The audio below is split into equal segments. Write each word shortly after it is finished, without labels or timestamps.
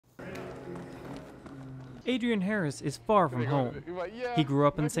Adrian Harris is far from home. He grew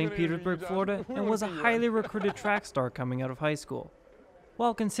up in St. Petersburg, Florida, and was a highly recruited track star coming out of high school.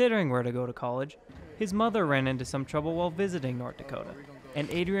 While considering where to go to college, his mother ran into some trouble while visiting North Dakota, and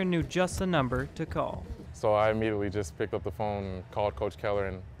Adrian knew just the number to call. So I immediately just picked up the phone and called Coach Keller,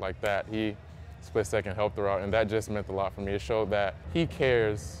 and like that, he split second helped her out, and that just meant a lot for me. It showed that he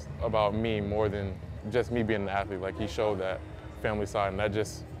cares about me more than just me being an athlete. Like, he showed that family side, and that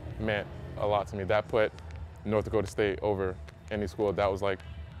just meant a lot to me. That put North Dakota State over any school. That was like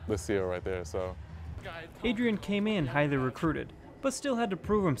the seal right there. So Adrian came in highly recruited, but still had to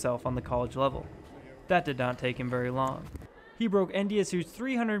prove himself on the college level. That did not take him very long. He broke NDSU's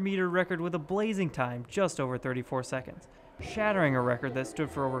 300-meter record with a blazing time just over 34 seconds, shattering a record that stood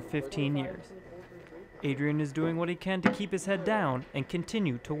for over 15 years. Adrian is doing what he can to keep his head down and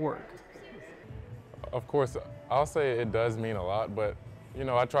continue to work. Of course, I'll say it does mean a lot, but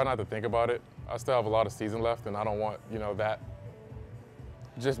I try not to think about it. I still have a lot of season left, and I don't want that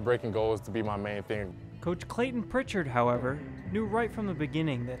just breaking goals to be my main thing. Coach Clayton Pritchard, however, knew right from the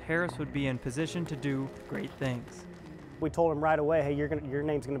beginning that Harris would be in position to do great things. We told him right away, hey, your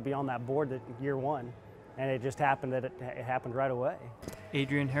name's going to be on that board year one, and it just happened that it happened right away.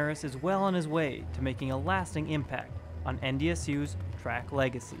 Adrian Harris is well on his way to making a lasting impact on NDSU's track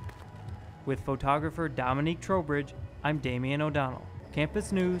legacy. With photographer Dominique Trowbridge, I'm Damien O'Donnell.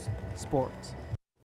 Campus News Sports.